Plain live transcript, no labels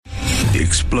the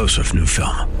explosive new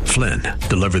film, Flynn,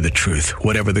 Deliver the Truth,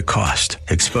 Whatever the Cost,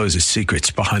 exposes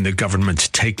secrets behind the government's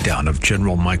takedown of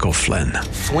General Michael Flynn.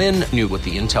 Flynn knew what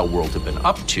the intel world had been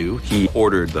up to. He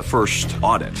ordered the first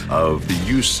audit of the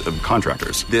use of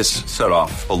contractors. This set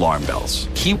off alarm bells.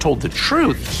 He told the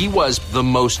truth. He was the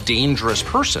most dangerous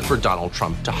person for Donald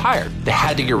Trump to hire. They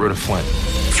had to get rid of Flynn.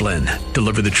 Flynn,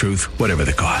 Deliver the Truth, Whatever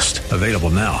the Cost. Available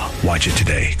now. Watch it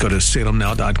today. Go to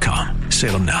salemnow.com.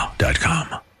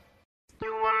 salemnow.com.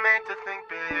 You were meant to think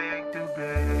big, too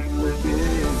big,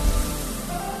 big.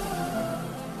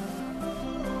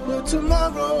 But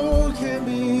tomorrow can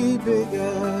be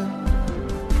bigger.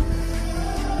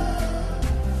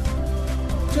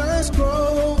 Just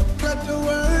grow, let the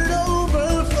word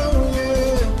overflow,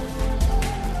 yeah.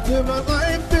 Live a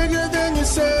life bigger than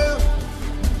yourself.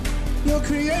 You're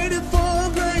created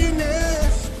for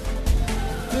greatness.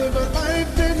 Live a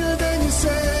life bigger than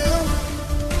yourself.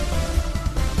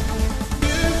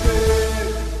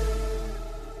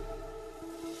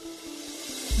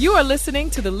 You are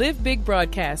listening to the Live Big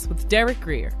broadcast with Derek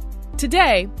Grier.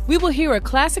 Today, we will hear a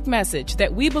classic message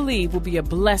that we believe will be a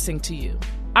blessing to you.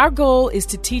 Our goal is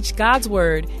to teach God's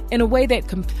Word in a way that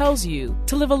compels you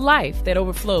to live a life that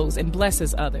overflows and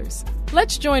blesses others.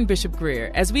 Let's join Bishop Grier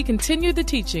as we continue the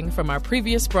teaching from our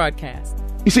previous broadcast.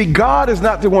 You see, God is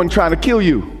not the one trying to kill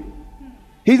you.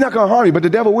 He's not going to harm you, but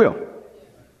the devil will.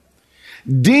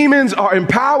 Demons are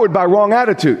empowered by wrong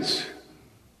attitudes.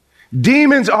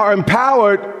 Demons are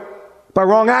empowered by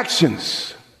wrong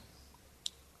actions.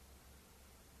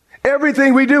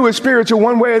 Everything we do is spiritual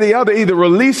one way or the other, either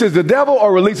releases the devil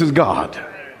or releases God.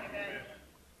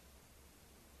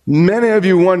 Many of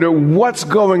you wonder, what's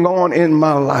going on in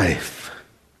my life?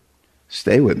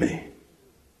 Stay with me.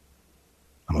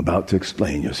 I'm about to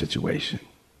explain your situation.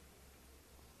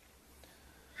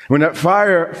 When that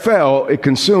fire fell, it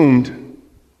consumed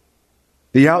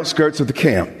the outskirts of the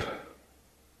camp.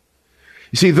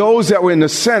 You see, those that were in the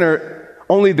center,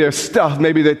 only their stuff,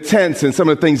 maybe their tents and some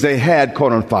of the things they had,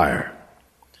 caught on fire.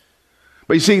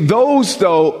 But you see, those,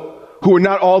 though, who were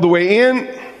not all the way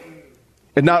in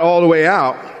and not all the way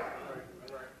out,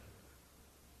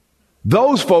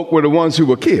 those folk were the ones who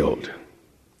were killed.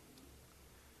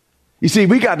 You see,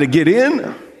 we got to get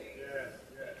in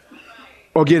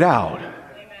or get out.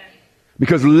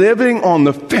 Because living on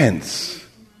the fence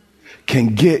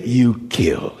can get you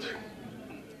killed.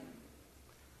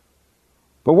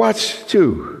 But watch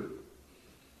too.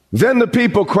 Then the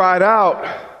people cried out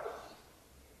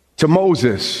to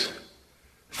Moses.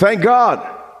 Thank God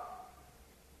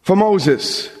for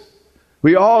Moses.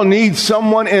 We all need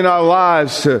someone in our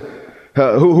lives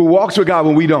who walks with God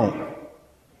when we don't.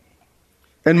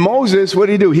 And Moses, what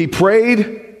did he do? He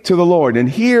prayed to the Lord. And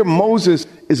here Moses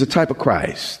is a type of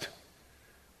Christ.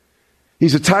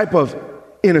 He's a type of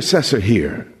intercessor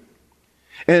here.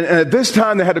 And at this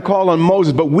time they had to call on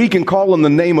Moses, but we can call on the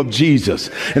name of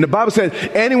Jesus. And the Bible said,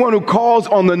 anyone who calls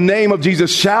on the name of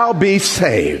Jesus shall be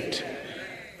saved.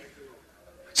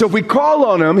 So if we call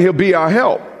on him, he'll be our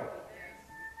help.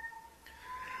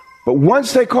 But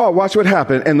once they called, watch what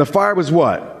happened. And the fire was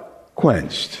what?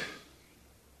 Quenched.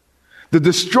 The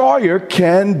destroyer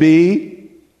can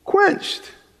be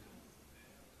quenched.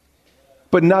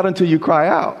 But not until you cry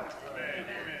out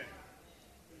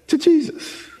to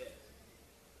Jesus.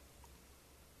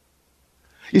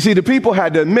 You see, the people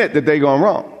had to admit that they gone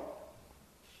wrong.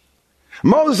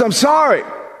 Moses, I'm sorry.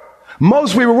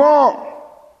 Moses, we were wrong.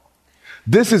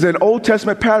 This is an Old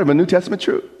Testament pattern of a New Testament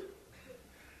truth.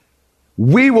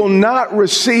 We will not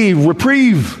receive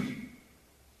reprieve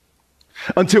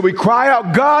until we cry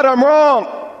out, God, I'm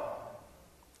wrong.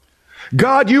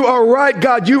 God, you are right.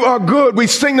 God, you are good. We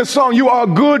sing the song, you are a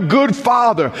good, good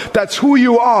Father. That's who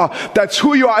you are. That's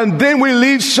who you are. And then we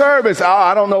leave service. Oh,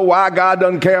 I don't know why God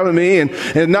doesn't care for me and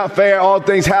it's not fair. All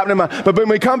things happen. But when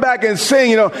we come back and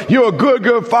sing, you're a good,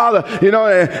 good Father.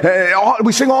 And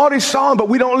we sing all these songs, but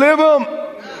we don't live them.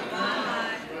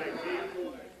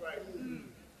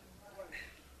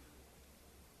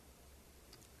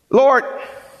 Lord,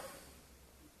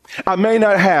 I may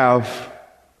not have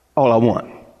all I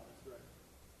want.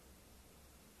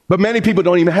 But many people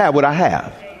don't even have what I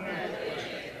have.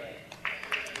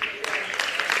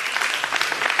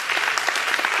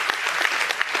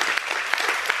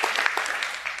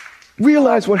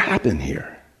 Realize what happened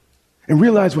here. And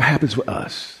realize what happens with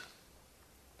us.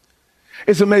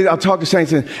 It's amazing. I'll talk to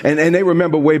saints and they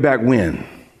remember way back when.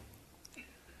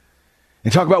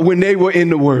 And talk about when they were in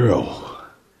the world.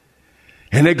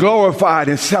 And they glorified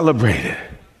and celebrated.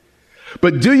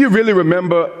 But do you really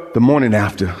remember the morning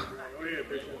after?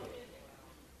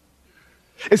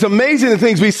 It's amazing the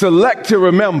things we select to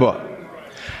remember.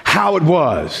 how it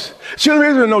was. Children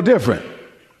of Israel are no different.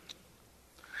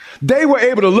 They were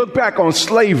able to look back on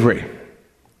slavery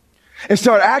and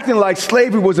start acting like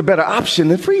slavery was a better option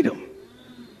than freedom.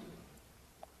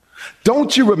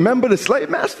 Don't you remember the slave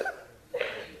master?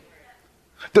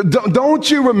 Don't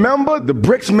you remember the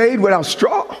bricks made without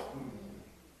straw?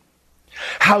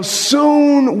 How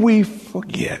soon we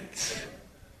forget.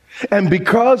 And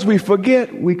because we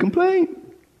forget, we complain.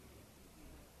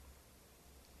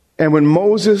 And when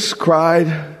Moses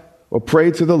cried or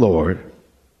prayed to the Lord,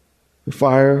 the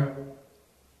fire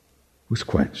was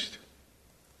quenched.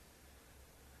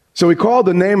 So he called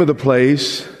the name of the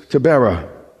place Taberah,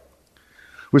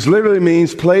 which literally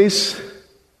means place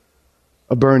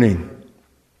of burning.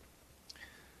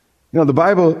 You know, the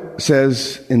Bible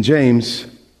says in James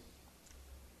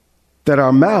that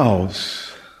our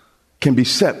mouths can be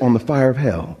set on the fire of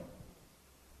hell.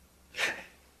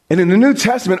 And in the New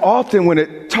Testament, often when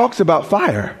it talks about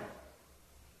fire,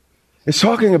 it's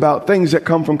talking about things that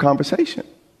come from conversation.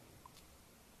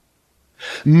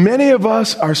 Many of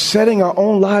us are setting our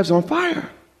own lives on fire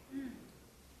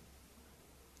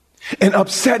and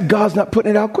upset God's not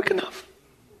putting it out quick enough.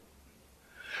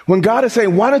 When God is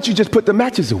saying, why don't you just put the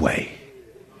matches away?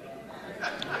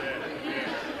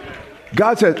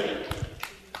 God said,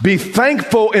 be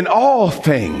thankful in all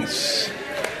things.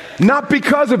 Not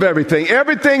because of everything.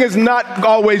 Everything is not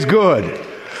always good.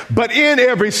 But in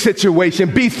every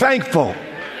situation, be thankful.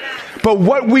 But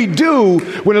what we do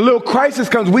when a little crisis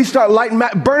comes, we start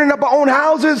burning up our own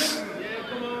houses.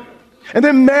 And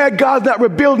then mad God's not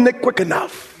rebuilding it quick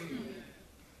enough.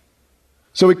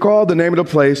 So we called the name of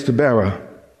the place Taberah.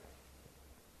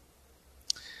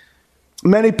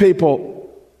 Many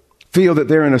people feel that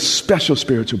they're in a special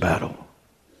spiritual battle.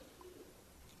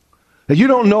 That you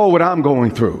don't know what I'm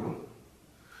going through.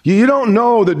 You don't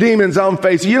know the demons I'm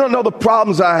facing. You don't know the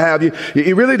problems I have.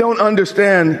 You really don't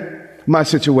understand my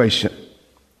situation.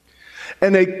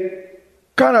 And they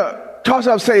kind of toss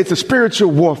out and say it's a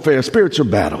spiritual warfare, a spiritual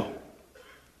battle.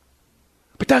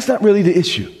 But that's not really the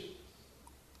issue.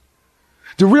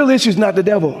 The real issue is not the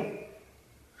devil.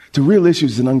 The real issue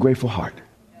is an ungrateful heart.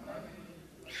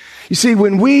 You see,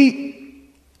 when we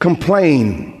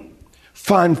complain,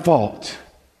 find fault,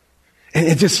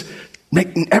 and just make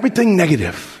everything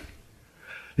negative,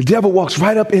 the devil walks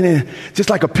right up in it, just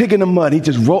like a pig in the mud. He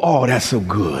just oh, that's so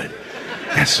good.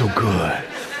 That's so good.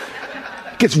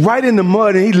 Gets right in the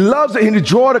mud, and he loves it, and he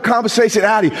draw the conversation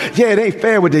out of you. Yeah, it ain't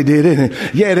fair what they did, isn't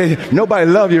it? Yeah, nobody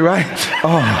love you, right?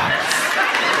 Oh,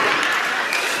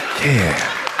 yeah.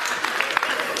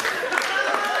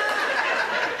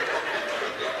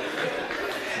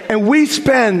 And we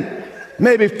spend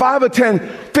maybe 5 or 10,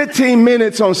 15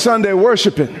 minutes on Sunday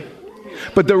worshiping.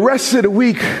 But the rest of the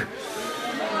week,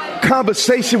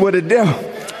 conversation with the devil.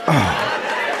 Oh.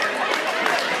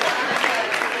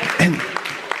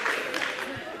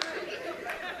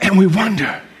 And we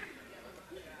wonder.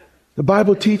 The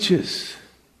Bible teaches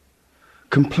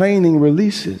complaining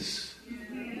releases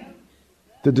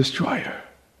the destroyer.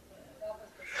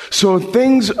 So if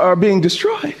things are being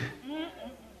destroyed,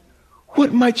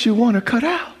 what might you want to cut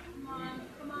out?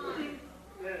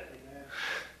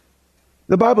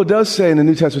 The Bible does say in the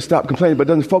New Testament, stop complaining, but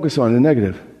doesn't focus on the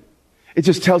negative. It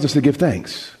just tells us to give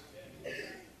thanks.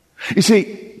 You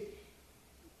see,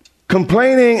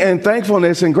 complaining and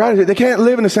thankfulness and gratitude, they can't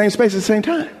live in the same space at the same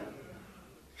time.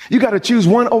 You got to choose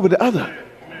one over the other.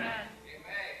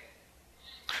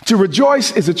 To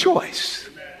rejoice is a choice.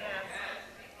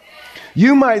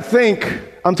 You might think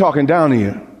I'm talking down to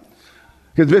you.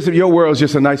 Because, Bishop, your world's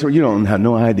just a nice world. You don't have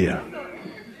no idea.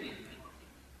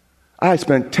 I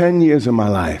spent 10 years of my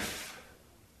life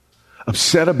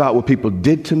upset about what people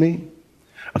did to me,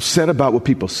 upset about what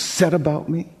people said about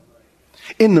me,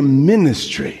 in the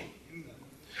ministry,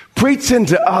 preaching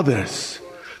to others,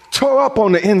 tore up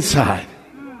on the inside.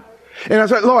 And I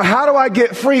was like, Lord, how do I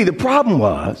get free? The problem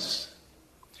was,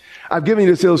 I've given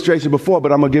you this illustration before,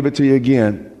 but I'm going to give it to you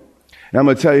again. And I'm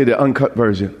going to tell you the uncut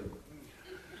version.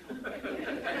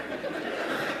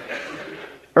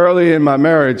 Early in my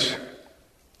marriage,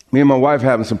 me and my wife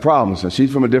having some problems. And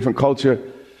she's from a different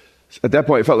culture. At that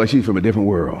point, it felt like she's from a different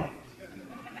world.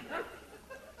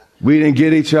 We didn't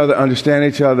get each other, understand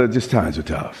each other. Just times were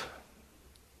tough.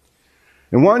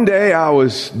 And one day I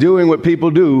was doing what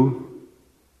people do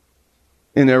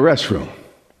in their restroom.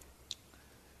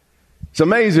 It's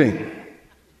amazing.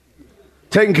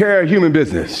 Taking care of human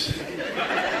business.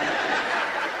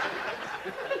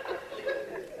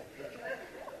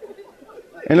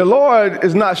 And the Lord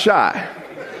is not shy.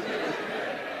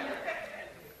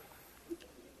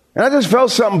 And I just felt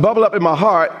something bubble up in my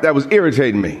heart that was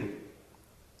irritating me.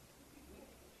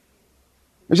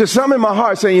 There's just something in my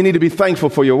heart saying you need to be thankful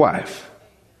for your wife.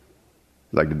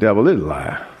 Like the devil is a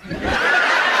liar.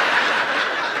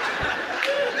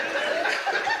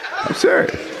 I'm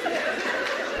serious.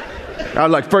 I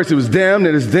was like, first it was them,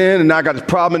 then it's then, and now I got this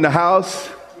problem in the house.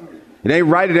 It ain't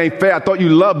right, it ain't fair. I thought you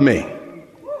loved me.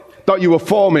 Thought you were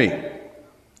for me.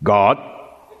 God.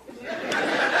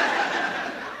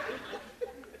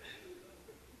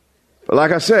 But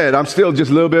like I said, I'm still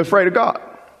just a little bit afraid of God.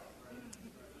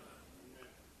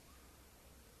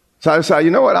 So I decided,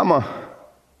 you know what, I'm gonna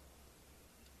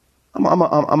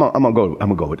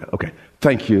go with that. Okay.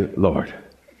 Thank you, Lord,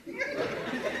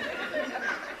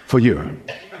 for you.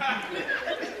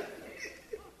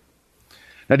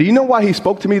 Now, do you know why he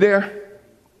spoke to me there?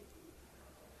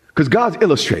 Because God's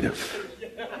illustrative.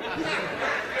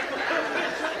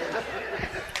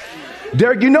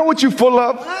 Derek, you know what you're full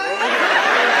of?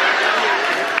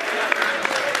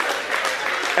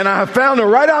 And I have found the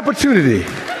right opportunity.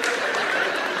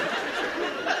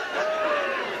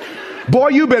 Boy,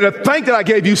 you better think that I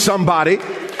gave you somebody.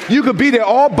 You could be there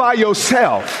all by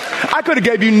yourself. I could have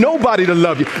gave you nobody to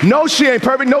love you. No, she ain't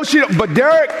perfect. No, she don't. But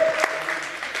Derek,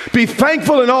 be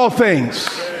thankful in all things.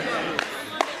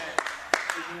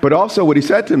 But also what he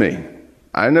said to me,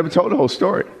 I never told the whole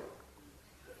story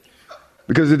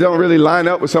because it don't really line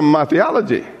up with some of my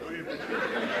theology.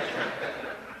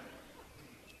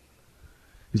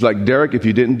 He's like, Derek, if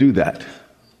you didn't do that,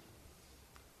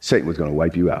 Satan was going to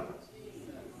wipe you out.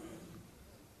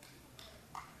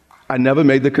 I never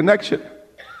made the connection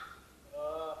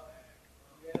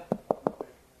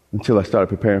until I started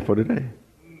preparing for today.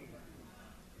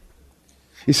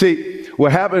 You see,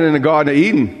 what happened in the Garden of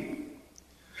Eden,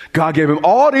 God gave him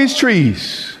all these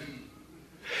trees.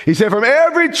 He said, from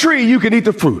every tree you can eat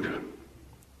the fruit.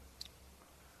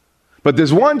 But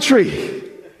there's one tree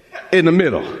in the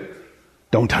middle.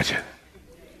 Don't touch it.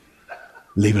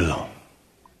 Leave it alone.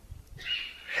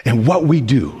 And what we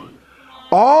do,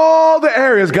 all the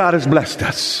areas God has blessed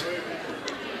us,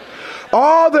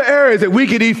 all the areas that we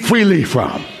can eat freely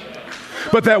from,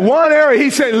 but that one area he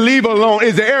said leave alone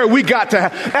is the area we got to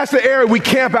have. That's the area we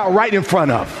camp out right in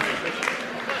front of.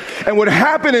 And what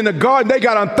happened in the garden, they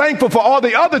got unthankful for all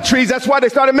the other trees. That's why they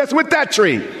started messing with that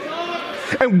tree.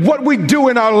 And what we do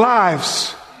in our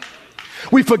lives,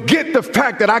 we forget the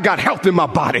fact that I got health in my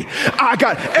body. I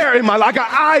got air in my life.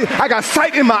 I got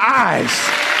sight in my eyes.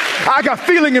 I got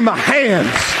feeling in my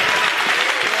hands.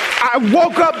 I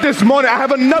woke up this morning. I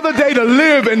have another day to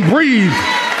live and breathe.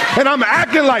 And I'm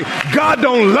acting like God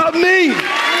don't love me,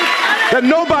 that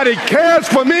nobody cares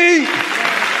for me.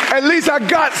 At least I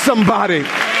got somebody.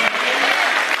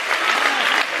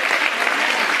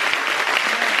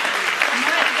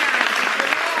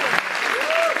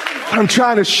 What I'm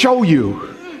trying to show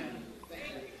you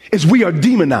is we are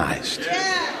demonized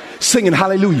singing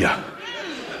hallelujah.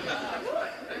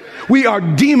 We are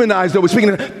demonized though we're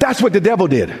speaking. That's what the devil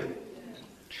did.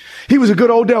 He was a good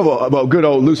old devil, well, good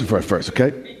old Lucifer at first,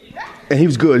 okay? And he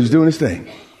was good. He was doing his thing.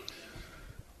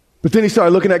 But then he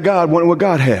started looking at God, wondering what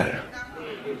God had.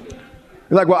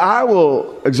 He's like, well, I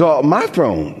will exalt my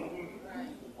throne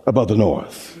above the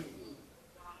north.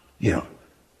 You know,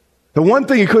 the one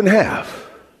thing he couldn't have,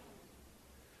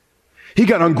 he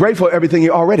got ungrateful for everything he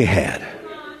already had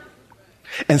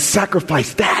and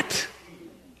sacrificed that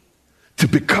to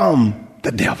become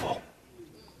the devil.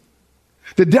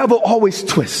 The devil always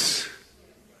twists.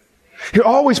 He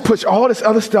always puts all this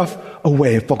other stuff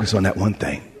away and focus on that one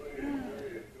thing.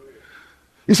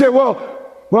 You say, well,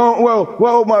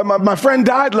 my friend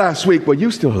died last week. Well,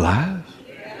 you still alive?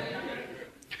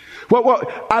 Well,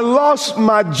 I lost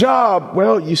my job.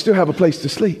 Well, you still have a place to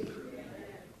sleep.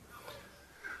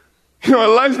 You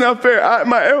know, life's not fair.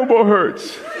 My elbow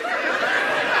hurts.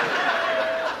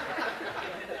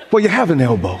 Well, you have an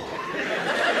elbow.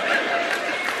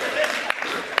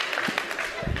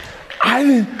 I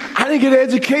didn't get an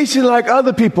education like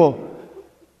other people.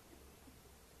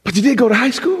 But you did go to high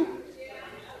school.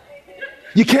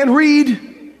 You can't read.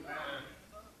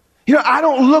 You know, I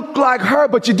don't look like her,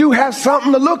 but you do have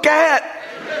something to look at.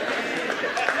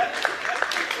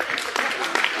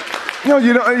 No,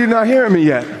 you're not hearing me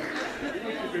yet.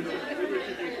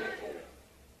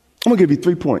 I'm going to give you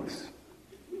 3 points.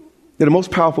 They're the most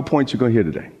powerful points you're going to hear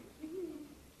today.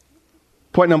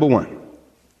 Point number 1.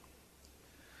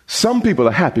 Some people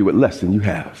are happy with less than you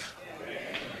have.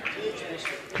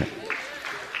 Okay.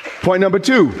 Point number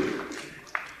 2.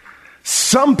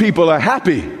 Some people are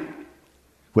happy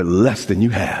with less than you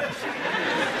have.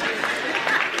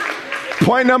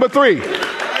 Point number 3.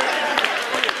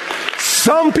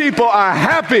 Some people are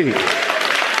happy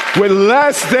with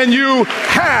less than you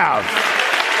have.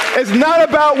 It's not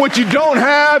about what you don't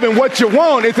have and what you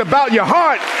want. It's about your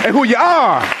heart and who you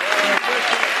are.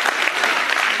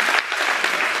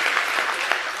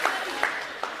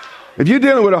 If you're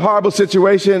dealing with a horrible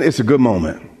situation, it's a good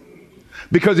moment.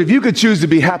 Because if you could choose to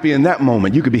be happy in that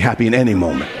moment, you could be happy in any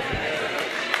moment.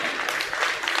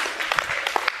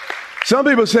 Some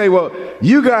people say, well,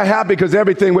 you got happy because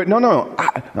everything went. No.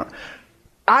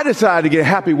 I decided to get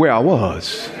happy where I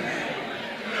was.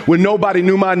 When nobody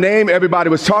knew my name, everybody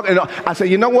was talking. I said,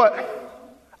 you know what?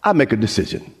 I make a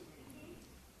decision.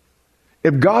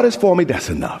 If God is for me, that's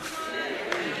enough.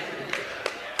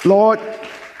 Lord,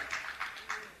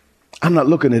 I'm not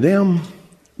looking at them.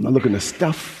 I'm not looking at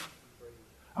stuff.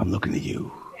 I'm looking at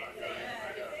you.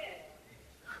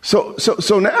 So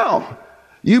now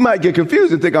you might get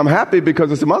confused and think I'm happy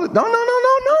because of some other.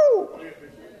 No.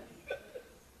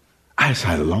 I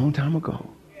decided a long time ago.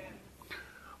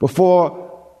 Before,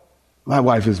 my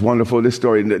wife is wonderful. This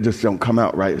story just don't come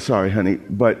out right. Sorry, honey.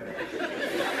 But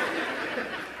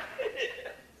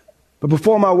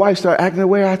before my wife started acting the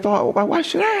way I thought my wife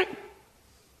should act,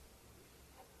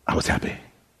 I was happy.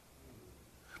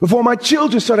 Before my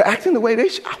children started acting the way they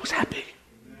should, I was happy.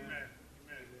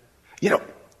 You know,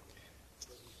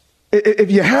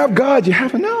 if you have God, you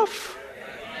have enough.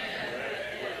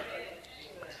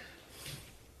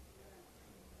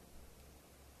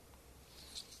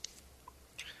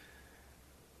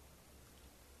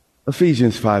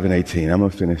 Ephesians 5:18. I'm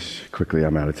going to finish quickly.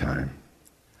 I'm out of time.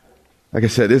 Like I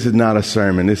said, this is not a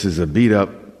sermon. This is a beat up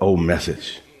old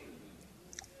message.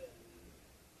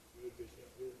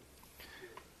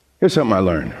 Here's something I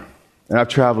learned. And I've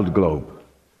traveled the globe.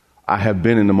 I have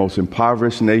been in the most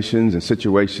impoverished nations and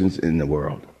situations in the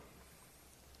world.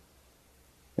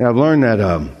 And I've learned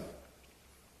that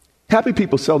happy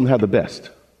people seldom have the best.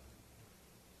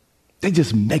 They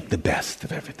just make the best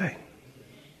of everything.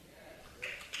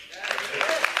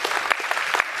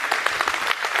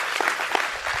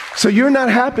 So you're not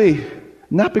happy,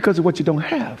 not because of what you don't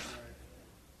have,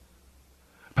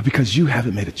 but because you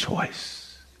haven't made a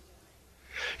choice.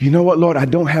 You know what, Lord, I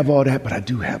don't have all that, but I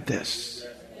do have this.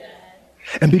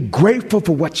 And be grateful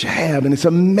for what you have. And it's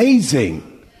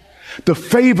amazing the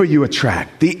favor you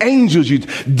attract, the angels,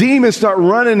 demons start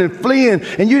running and fleeing,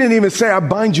 and you didn't even say, I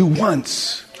bind you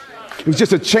once. It was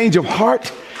just a change of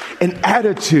heart and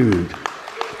attitude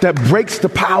that breaks the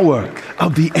power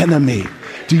of the enemy.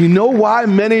 Do you know why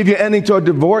many of you are ending toward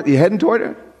divorce? You're heading toward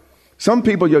it? Some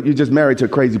people, you're just married to a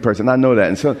crazy person. I know that.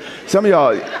 And so some of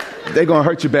y'all, they're going to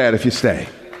hurt you bad if you stay.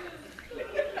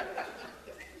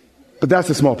 But that's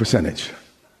a small percentage.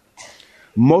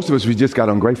 Most of us, we just got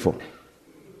ungrateful.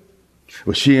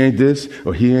 Well, she ain't this,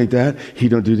 or he ain't that. He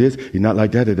don't do this. He's not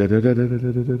like that.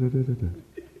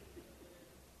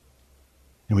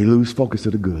 And we lose focus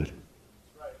of the good.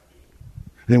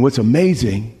 And then what's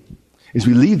amazing is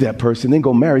we leave that person, then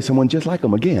go marry someone just like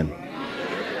them again.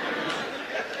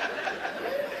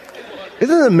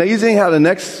 Isn't it amazing how the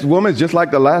next woman is just like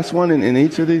the last one in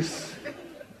each of these?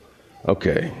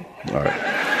 Okay, all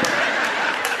right.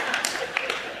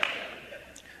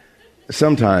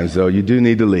 Sometimes, though, you do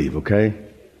need to leave, okay?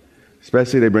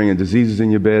 Especially they bring in diseases in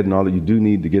your bed and all that. You do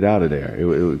need to get out of there. It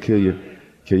will kill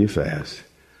you fast.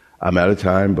 I'm out of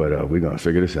time, but we're going to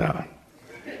figure this out.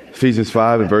 Ephesians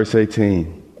 5 and verse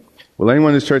 18. Will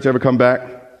anyone in this church ever come back?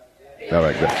 All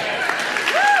right, good. All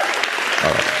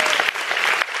right.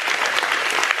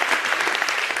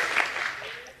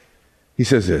 He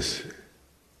says this,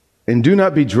 and do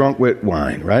not be drunk with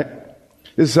wine, right?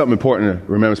 This is something important to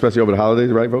remember, especially over the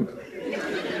holidays, right, folks?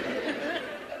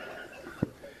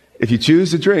 If you choose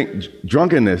to drink,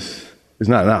 drunkenness is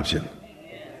not an option.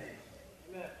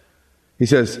 He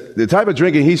says the type of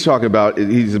drinking he's talking about,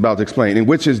 he's about to explain, in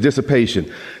which is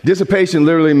dissipation. Dissipation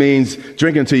literally means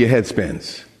drinking until your head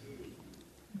spins.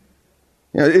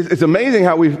 You know, it's amazing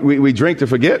how we drink to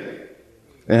forget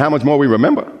and how much more we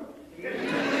remember.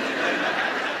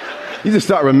 You just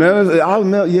start remembering,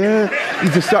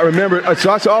 you just start remembering, it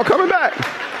starts all coming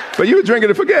back. But you were drinking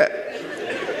to forget.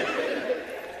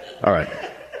 All right.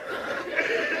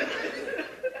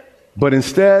 But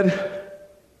instead,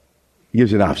 he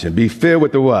gives you an option. Be filled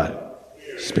with the what?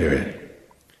 Spirit.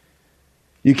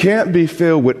 You can't be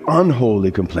filled with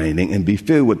unholy complaining and be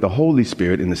filled with the Holy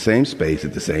Spirit in the same space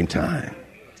at the same time.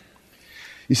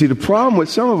 You see, the problem with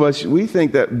some of us, we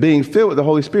think that being filled with the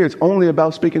Holy Spirit is only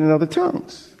about speaking in other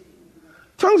tongues.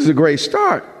 Tongues is a great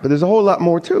start, but there's a whole lot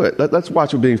more to it. Let's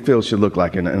watch what being filled should look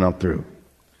like, and I'm through.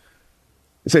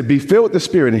 It said, be filled with the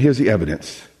Spirit, and here's the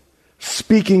evidence.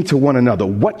 Speaking to one another.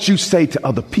 What you say to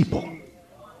other people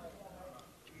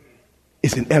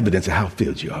is an evidence of how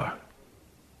filled you are.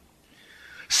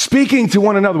 Speaking to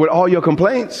one another with all your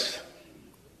complaints.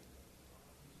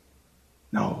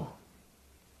 No.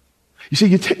 You see,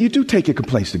 you do take your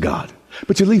complaints to God,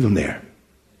 but you leave them there.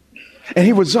 And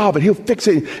he'll resolve it. He'll fix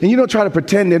it. And you don't try to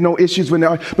pretend there are no issues when there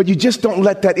are, but you just don't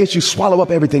let that issue swallow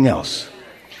up everything else.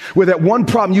 Where that one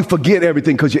problem, you forget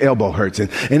everything because your elbow hurts.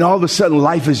 And all of a sudden,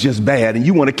 life is just bad and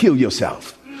you want to kill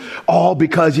yourself. All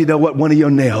because, you know what, one of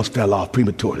your nails fell off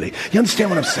prematurely. You understand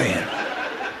what I'm saying?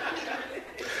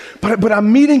 But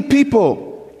I'm meeting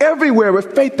people everywhere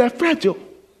with faith that fragile.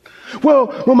 Well,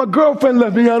 when my girlfriend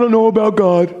left me, I don't know about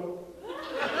God.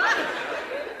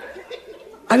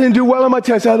 I didn't do well on my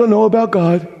test. I don't know about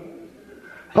God.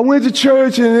 I went to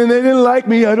church and they didn't like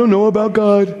me. I don't know about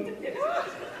God.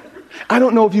 I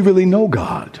don't know if you really know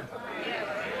God.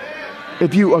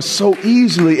 If you are so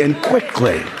easily and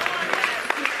quickly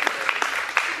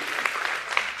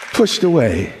pushed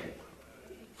away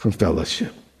from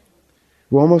fellowship.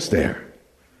 We're almost there.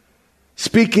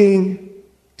 Speaking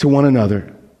to one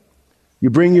another. You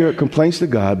bring your complaints to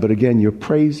God, but again, your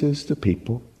praises to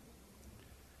people.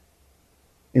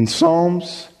 In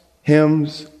psalms,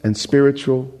 hymns, and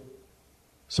spiritual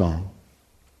song.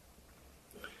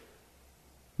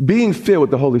 Being filled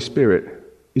with the Holy Spirit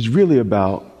is really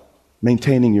about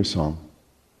maintaining your song.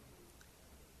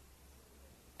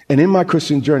 And in my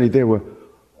Christian journey, there were a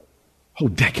whole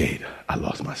decade I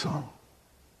lost my song.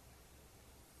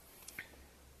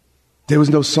 There was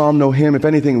no psalm, no hymn. If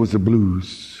anything, it was the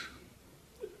blues.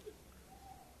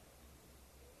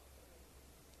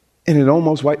 And it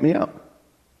almost wiped me out.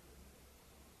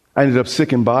 I ended up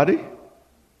sick in body,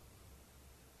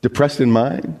 depressed in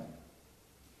mind,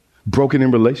 broken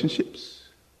in relationships.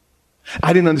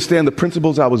 I didn't understand the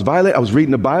principles I was violating. I was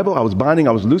reading the Bible. I was binding.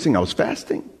 I was loosing. I was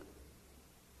fasting.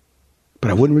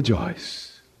 But I wouldn't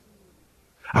rejoice.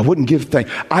 I wouldn't give thanks.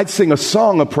 I'd sing a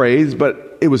song of praise,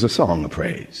 but it was a song of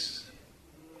praise.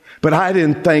 But I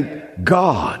didn't thank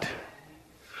God.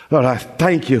 Lord, I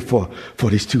thank you for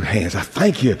these two hands. I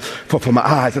thank you for my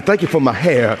eyes. I thank you for my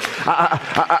hair.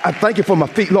 I thank you for my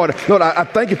feet. Lord, I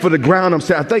thank you for the ground I'm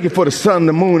standing. I thank you for the sun,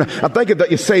 the moon. I thank you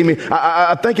that you save me.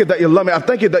 I thank you that you love me. I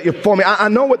thank you that you're for me. I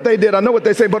know what they did. I know what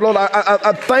they say. But Lord,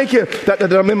 I thank you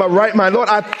that I'm in my right mind. Lord,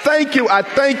 I thank you. I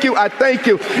thank you. I thank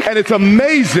you. And it's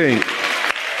amazing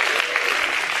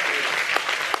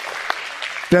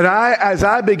that as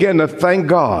I began to thank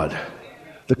God,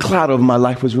 the cloud over my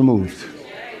life was removed.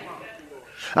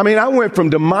 I mean, I went from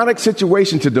demonic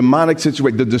situation to demonic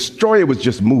situation. The destroyer was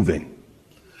just moving.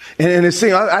 And it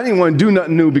seemed, I didn't want to do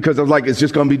nothing new because I was like, it's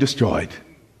just going to be destroyed.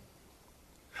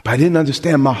 But I didn't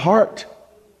understand my heart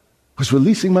was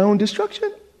releasing my own destruction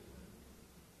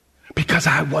because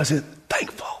I wasn't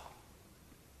thankful.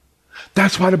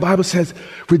 That's why the Bible says,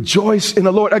 rejoice in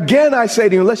the Lord. Again, I say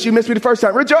to you, unless you missed me the first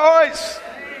time, rejoice.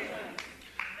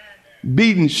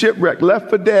 Beaten, shipwrecked, left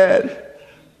for dead,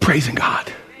 praising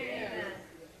God.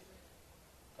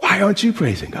 Why aren't you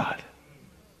praising God?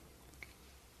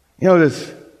 You know, there's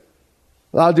a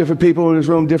lot of different people in this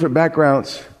room, different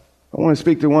backgrounds. I want to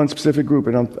speak to one specific group,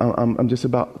 and I'm just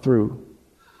about through.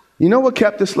 You know what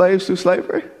kept the slaves through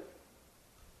slavery?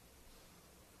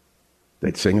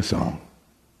 They'd sing a song.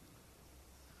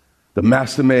 The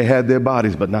master may have had their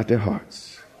bodies, but not their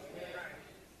hearts.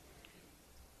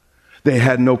 They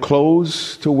had no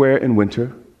clothes to wear in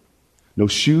winter, no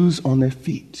shoes on their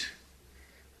feet,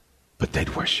 but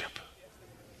they'd worship.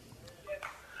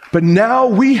 But now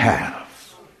we have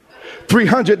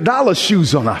 $300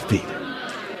 shoes on our feet,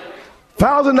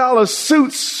 $1,000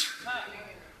 suits,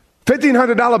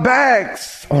 $1,500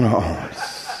 bags on our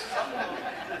arms.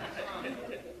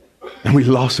 And we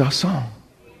lost our song.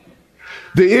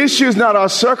 The issue is not our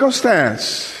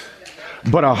circumstance,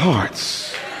 but our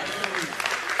hearts.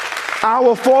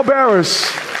 Our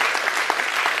forebears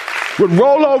would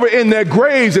roll over in their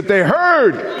graves if they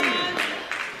heard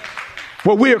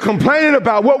what we are complaining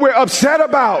about, what we're upset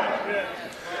about.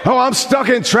 Oh, I'm stuck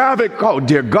in traffic. Oh,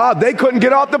 dear God, they couldn't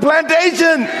get off the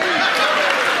plantation.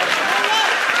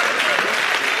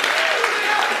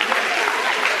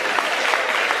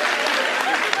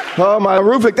 Oh, my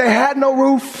roof, they had no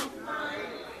roof.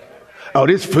 Oh,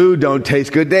 this food don't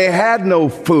taste good. They had no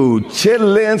food.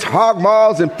 Chitlins, hog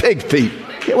maws, and pig feet.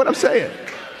 Hear what I'm saying?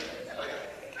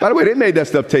 By the way, they made that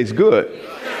stuff taste good.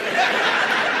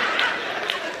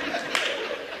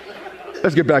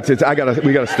 Let's get back to it.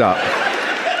 We gotta stop.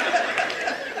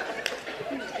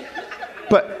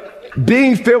 But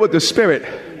being filled with the Spirit,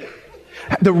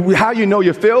 how you know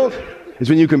you're filled is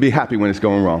when you can be happy when it's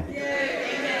going wrong.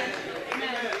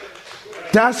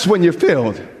 That's when you're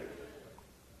filled.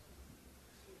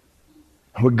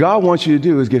 What God wants you to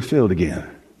do is get filled again.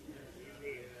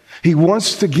 He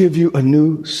wants to give you a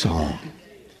new song.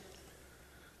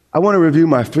 I want to review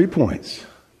my 3 points.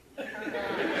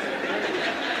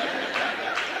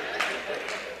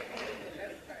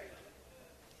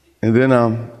 And then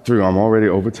I'm through. I'm already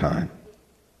over time.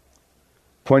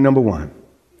 Point number 1.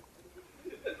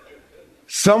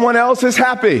 Someone else is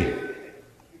happy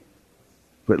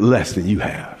with less than you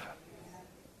have.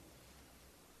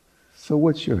 So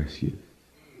what's your excuse?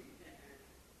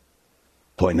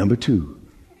 Point number 2.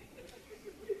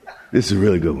 This is a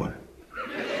really good one.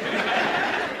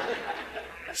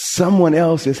 Someone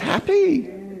else is happy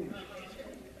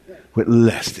with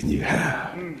less than you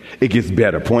have. It gets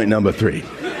better. Point number 3.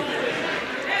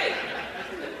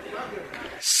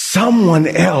 Someone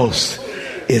else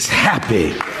is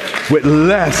happy with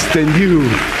less than you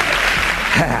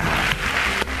have.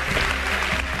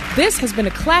 This has been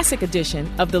a classic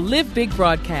edition of the Live Big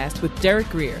broadcast with Derek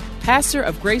Grier, pastor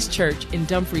of Grace Church in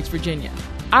Dumfries, Virginia.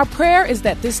 Our prayer is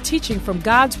that this teaching from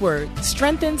God's Word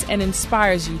strengthens and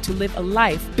inspires you to live a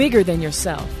life bigger than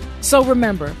yourself. So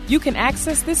remember, you can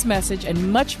access this message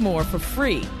and much more for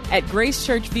free at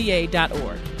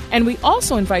gracechurchva.org. And we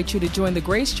also invite you to join the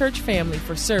Grace Church family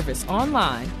for service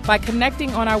online by connecting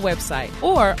on our website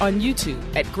or on YouTube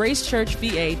at Grace Church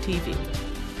VA TV.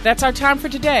 That's our time for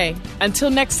today. Until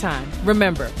next time,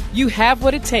 remember, you have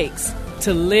what it takes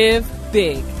to live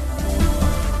big.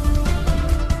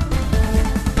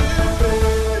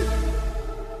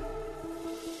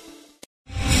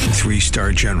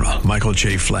 Three-star General Michael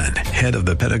J. Flynn, head of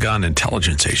the Pentagon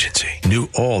Intelligence Agency, knew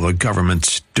all the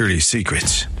government's dirty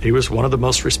secrets. He was one of the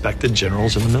most respected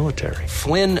generals in the military.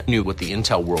 Flynn knew what the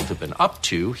intel world had been up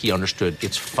to. He understood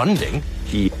its funding.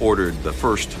 He ordered the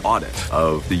first audit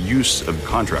of the use of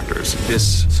contractors.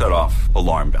 This set off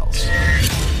alarm bells.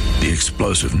 The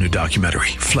explosive new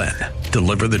documentary, Flynn,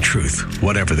 Deliver the Truth,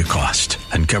 Whatever the Cost,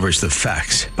 uncovers the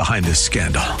facts behind this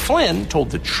scandal. Flynn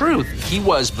told the truth. He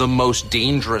was the most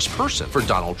dangerous person for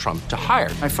Donald Trump to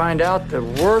hire. I find out the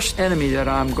worst enemy that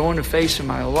I'm going to face in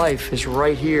my life is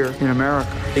right here in America.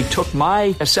 They took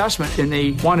my assessment and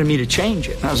they wanted me to change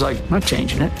it. And I was like, I'm not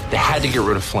changing it. They had to get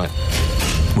rid of Flynn.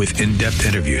 With in-depth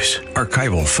interviews,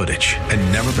 archival footage,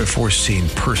 and never-before-seen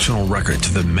personal records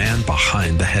of the man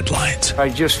behind the headlines. I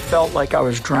just felt like I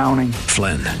was drowning.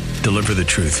 Flynn, Deliver the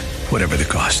Truth, Whatever the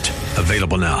Cost.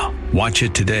 Available now. Watch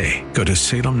it today. Go to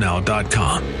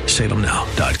salemnow.com.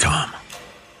 salemnow.com.